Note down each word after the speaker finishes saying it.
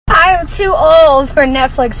am too old for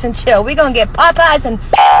Netflix and chill. We gonna get Popeyes and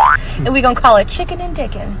we gonna call it chicken and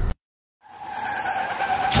dickin'.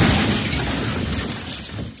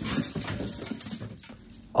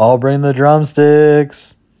 I'll bring the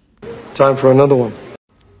drumsticks. Time for another one.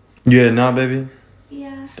 Yeah, nah, baby.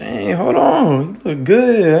 Yeah. Dang, hold on. You look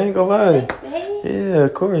good. I ain't gonna lie. Thanks, baby. Yeah,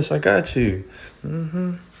 of course. I got you.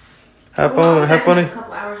 Have Well, fun. Have fun. a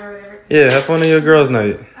couple hours or whatever. Yeah, have fun on your girls'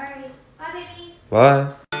 night. Alright. Bye, baby. Bye.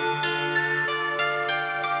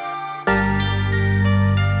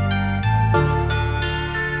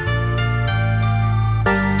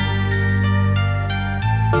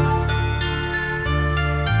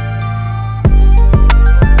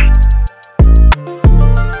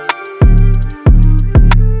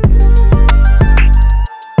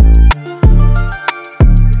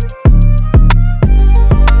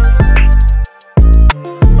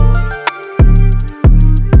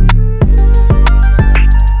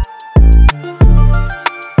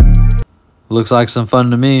 Looks like some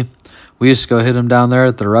fun to me. We used to go hit him down there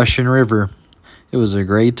at the Russian River. It was a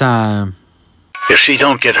great time. If she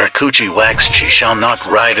don't get her coochie waxed, she shall not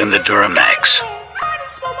ride in the Duramax.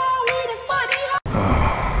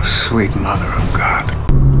 Oh, sweet mother of God.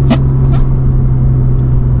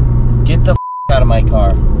 Get the out of my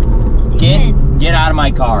car. Steven. Get out of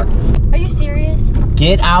my car. Are you serious?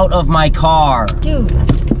 Get out of my car. Dude,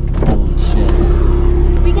 Holy shit.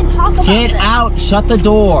 we can talk about Get this. out. Shut the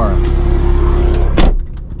door.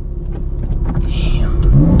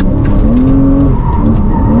 Damn.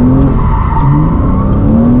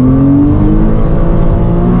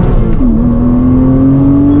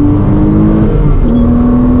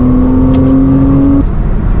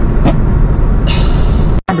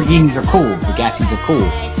 Lamborghinis are cool, Bugattis are cool,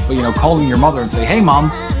 but you know, calling your mother and say, hey mom,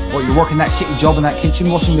 well, you're working that shitty job in that kitchen,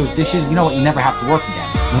 washing those dishes, you know what, you never have to work again.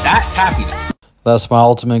 That's happiness. That's my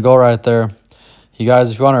ultimate goal right there. You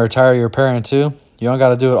guys, if you want to retire your parent too, you don't got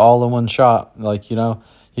to do it all in one shot. Like, you know,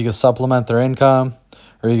 you can supplement their income,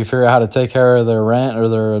 or you can figure out how to take care of their rent or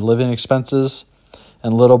their living expenses,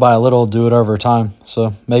 and little by little do it over time.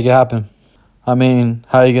 So make it happen. I mean,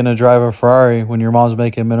 how are you going to drive a Ferrari when your mom's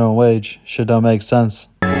making minimum wage? Shit don't make sense.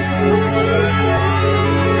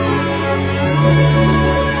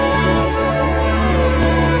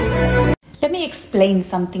 Let me explain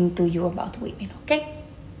something to you about women, okay?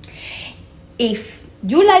 If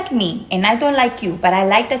you like me and I don't like you, but I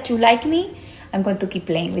like that you like me, I'm going to keep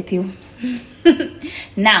playing with you.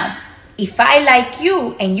 Now, if I like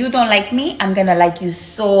you and you don't like me, I'm going to like you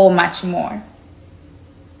so much more.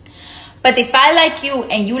 But if I like you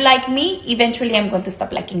and you like me, eventually I'm going to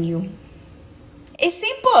stop liking you. It's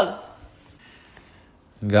simple.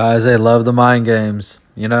 Guys, they love the mind games.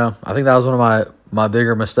 You know, I think that was one of my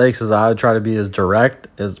bigger mistakes, is I would try to be as direct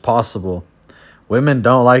as possible. Women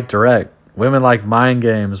don't like direct. Women like mind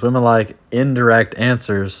games. Women like indirect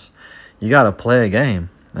answers. You got to play a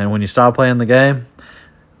game. And when you stop playing the game,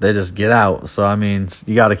 they just get out. So, I mean,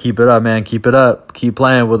 you got to keep it up, man. Keep it up. Keep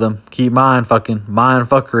playing with them. Keep mind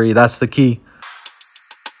fuckery. That's the key.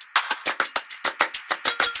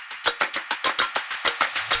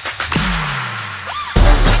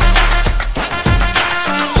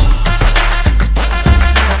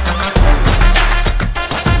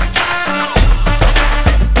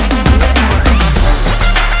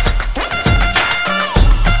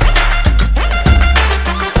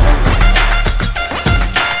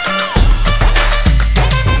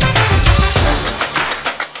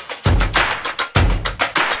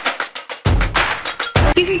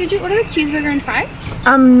 Did you order a cheeseburger and fries?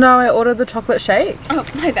 No, I ordered the chocolate shake. Oh,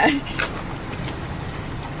 my bad.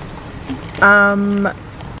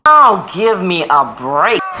 Oh, give me a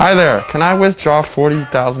break. Hi there, can I withdraw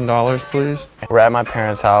 $40,000 please? We're at my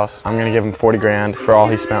parents' house. I'm gonna give him 40 grand for all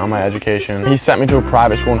he spent on my education. He sent me to a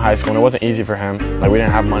private school in high school and it wasn't easy for him. Like, we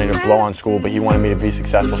didn't have money to blow on school, but he wanted me to be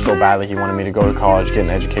successful so badly. He wanted me to go to college, get an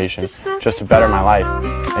education, just to better my life.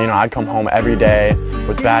 And you know, I'd come home every day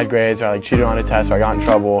with bad grades, or I like cheated on a test, or I got in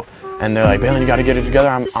trouble. And they're like, Balin, you gotta get it together.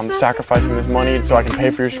 I'm sacrificing this money so I can pay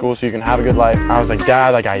for your school so you can have a good life. I was like, Dad,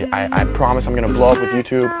 like I promise I'm gonna blow up with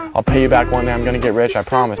YouTube. I'll pay you back one day. I'm gonna get rich, I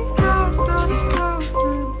promise.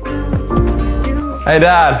 Hey,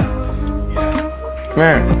 Dad. Come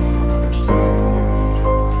here.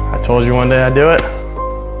 I told you one day I'd do it.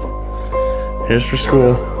 Here's for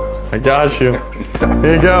school. I got you.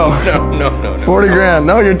 Here you go. No. 40 grand.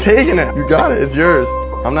 No, you're taking it. You got it. It's yours.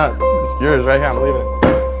 I'm not. It's yours right here. I'm leaving.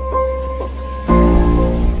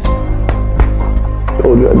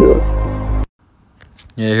 Told you I'd do it.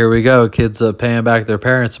 Yeah, here we go. Kids paying back their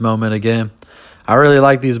parents moment again. I really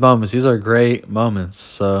like these moments. These are great moments.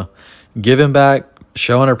 So giving back,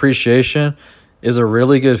 showing appreciation is a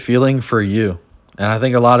really good feeling for you. And I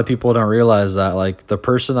think a lot of people don't realize that. Like, the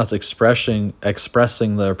person that's expressing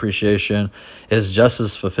the appreciation is just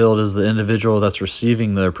as fulfilled as the individual that's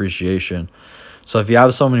receiving the appreciation. So if you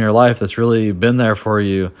have someone in your life that's really been there for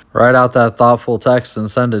you, write out that thoughtful text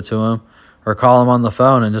and send it to them, or call them on the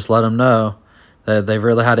phone and just let them know that they've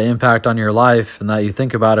really had an impact on your life and that you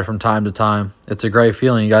think about it from time to time. It's a great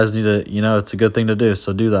feeling. You guys need to, it's a good thing to do,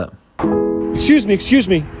 so do that. Excuse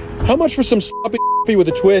me. How much for some sloppy with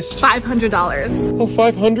a twist? $500. Oh,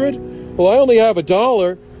 $500? Well, I only have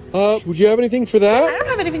 $1. Would you have anything for that? I don't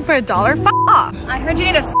have anything for $1. F off. I heard you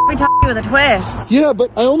need a sloppy with a twist. Yeah,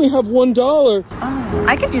 but I only have $1. Oh,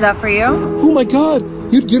 I could do that for you. Oh my God,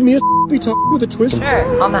 you'd give me a with a twist?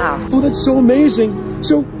 Sure, on the house. Oh, that's so amazing.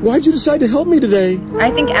 So, why'd you decide to help me today?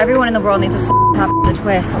 I think everyone in the world needs a with a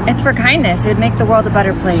twist. It's for kindness. It would make the world a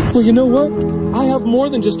better place. Well, you know what? I have more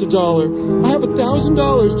than just $1. I have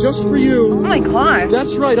 $1,000 just for you. Oh my God.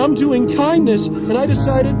 That's right, I'm doing kindness, and I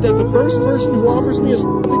decided that the first person who offers me a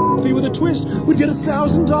with a twist would get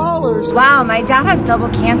 $1,000. Wow, my dad has double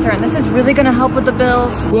cancer, and this is really gonna help with the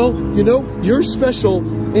bills. Well, you're special,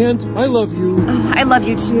 and I love you. Oh, I love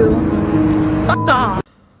you too.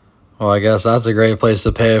 Well, I guess that's a great place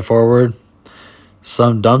to pay it forward.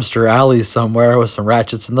 Some dumpster alley somewhere with some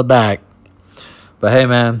ratchets in the back. But hey,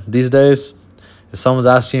 man, these days, if someone's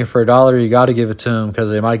asking you for $1, you got to give it to them because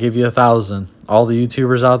they might give you 1,000. All the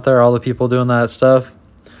YouTubers out there, all the people doing that stuff.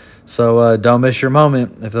 So don't miss your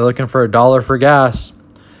moment. If they're looking for $1 for gas,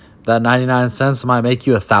 that 99 cents might make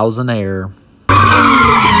you 1,000-aire.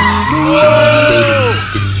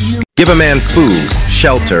 Give a man food,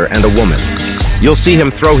 shelter, and a woman. You'll see him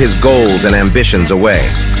throw his goals and ambitions away.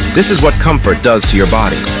 This is what comfort does to your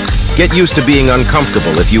body. Get used to being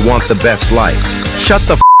uncomfortable if you want the best life. Shut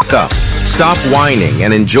the f*** up. Stop whining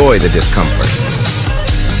and enjoy the discomfort.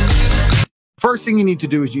 First thing you need to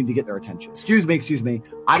do is you need to get their attention. Excuse me.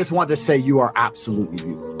 I just want to say you are absolutely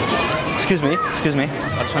beautiful. Excuse me.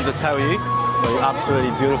 I just want to tell you that you're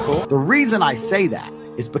absolutely beautiful. The reason I say that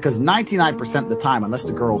is because 99% of the time, unless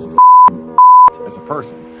the girl's a as a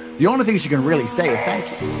person, the only thing she can really say is thank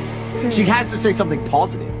you. She has to say something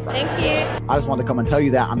positive. Thank you. I just want to come and tell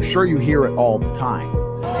you that. I'm sure you hear it all the time.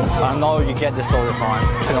 I know you get this all the time.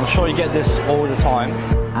 And I'm sure you get this all the time.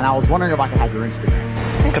 And I was wondering if I could have your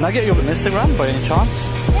Instagram. Can I get your Instagram by any chance?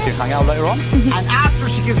 Can you hang out later on? And after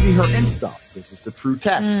she gives me her Insta, this is the true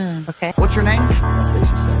test. Okay. What's your name? Let's say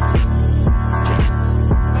she says.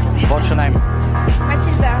 What's your name?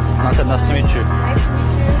 Matilda. Nice to meet you. Nice to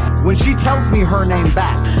meet you. When she tells me her name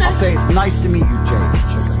back, I'll say, it's nice to meet you, Jade.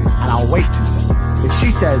 And I'll wait 2 seconds. If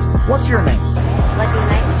she says, what's your name? What's your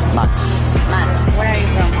name? Max. Max. Where are you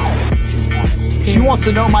from? She wants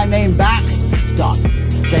to know my name back. It's done.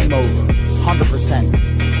 Game over.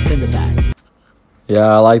 100% in the bag. Yeah,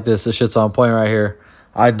 I like this. This shit's on point right here.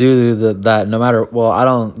 I do that no matter, well, I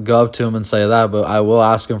don't go up to them and say that, but I will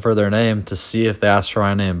ask them for their name to see if they ask for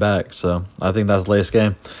my name back. So I think that's lace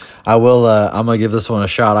game. I'm going to give this one a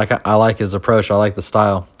shot. I like his approach. I like the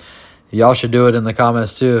style. Y'all should do it in the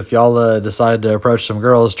comments too. If y'all decide to approach some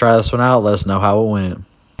girls, try this one out. Let us know how it went.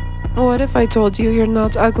 What if I told you you're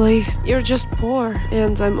not ugly? You're just poor.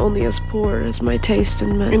 And I'm only as poor as my taste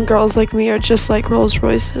in men. And girls like me are just like Rolls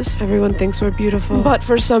Royces. Everyone thinks we're beautiful. But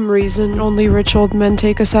for some reason, only rich old men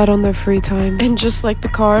take us out on their free time. And just like the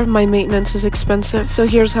car, my maintenance is expensive. So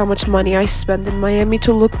here's how much money I spend in Miami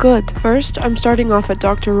to look good. First, I'm starting off at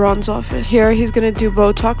Dr. Ron's office. Here, he's gonna do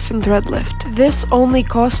Botox and thread lift. This only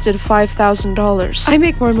costed $5,000. I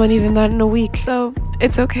make more money than that in a week. So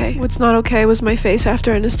it's okay. What's not okay was my face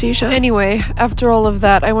after anesthesia. Anyway, after all of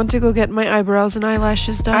that, I went to go get my eyebrows and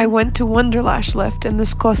eyelashes done. I went to Wonderlash Lift, and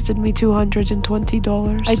this costed me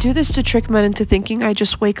 $220. I do this to trick men into thinking I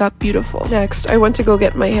just wake up beautiful. Next, I went to go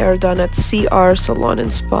get my hair done at CR Salon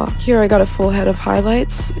and Spa. Here I got a full head of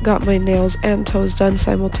highlights, got my nails and toes done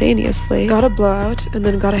simultaneously, got a blowout, and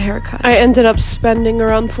then got a haircut. I ended up spending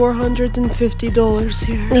around $450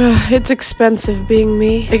 here. It's expensive being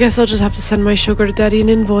me. I guess I'll just have to send my sugar daddy an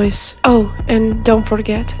invoice. Oh, and don't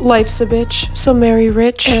forget, life's a bitch, so marry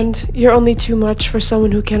rich, and you're only too much for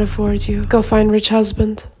someone who can't afford you. Go find rich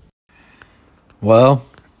husband. Well,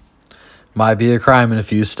 might be a crime in a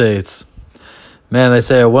few states. Man, they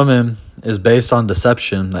say a woman is based on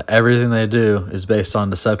deception, that everything they do is based on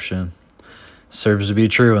deception. Serves to be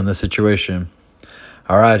true in this situation.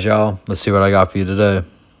 Alright, y'all, let's see what I got for you today.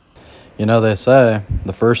 You know, they say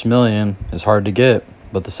the first million is hard to get,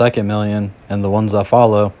 but the second million and the ones that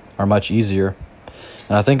follow are much easier.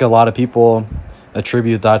 And I think a lot of people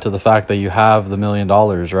attribute that to the fact that you have the $1 million,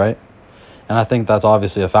 right? And I think that's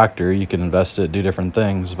obviously a factor. You can invest it, do different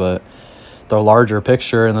things, but the larger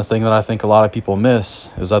picture and the thing that I think a lot of people miss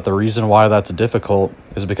is that the reason why that's difficult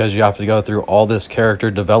is because you have to go through all this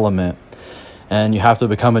character development, and you have to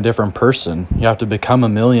become a different person. You have to become a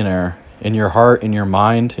millionaire in your heart, in your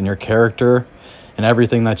mind, in your character, in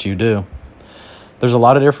everything that you do. There's a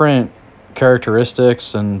lot of different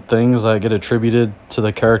characteristics and things that get attributed to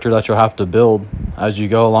the character that you'll have to build as you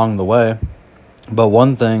go along the way. But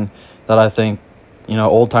one thing that I think, you know,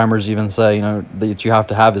 old timers even say, you know, that you have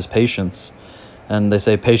to have is patience. And they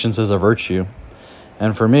say patience is a virtue.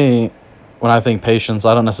 And for me, when I think patience,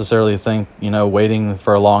 I don't necessarily think, you know, waiting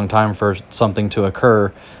for a long time for something to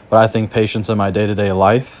occur, but I think patience in my day-to-day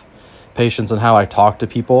life, patience in how I talk to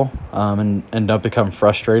people, and don't become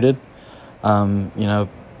frustrated. You know,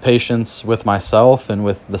 patience with myself and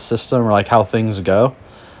with the system, or like how things go.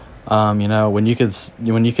 You know, when you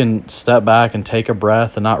can step back and take a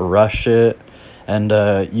breath and not rush it, and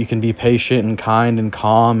you can be patient and kind and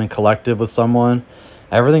calm and collective with someone,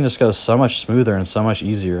 everything just goes so much smoother and so much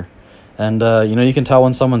easier. And you know, you can tell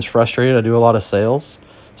when someone's frustrated. I do a lot of sales,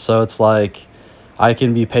 so it's like I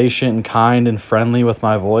can be patient and kind and friendly with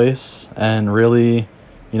my voice and really,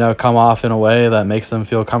 you know, come off in a way that makes them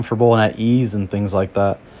feel comfortable and at ease and things like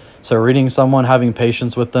that. So reading someone, having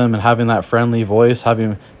patience with them, and having that friendly voice,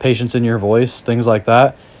 having patience in your voice, things like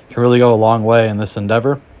that can really go a long way in this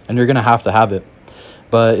endeavor, and you're going to have it.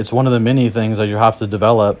 But it's one of the many things that you have to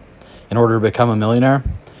develop in order to become a millionaire.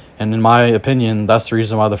 And in my opinion, that's the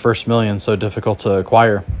reason why the first million is so difficult to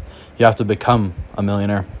acquire. You have to become a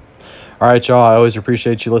millionaire. All right, y'all, I always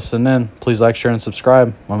appreciate you listening in. Please like, share, and subscribe.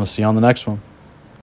 I'm going to see you on the next one.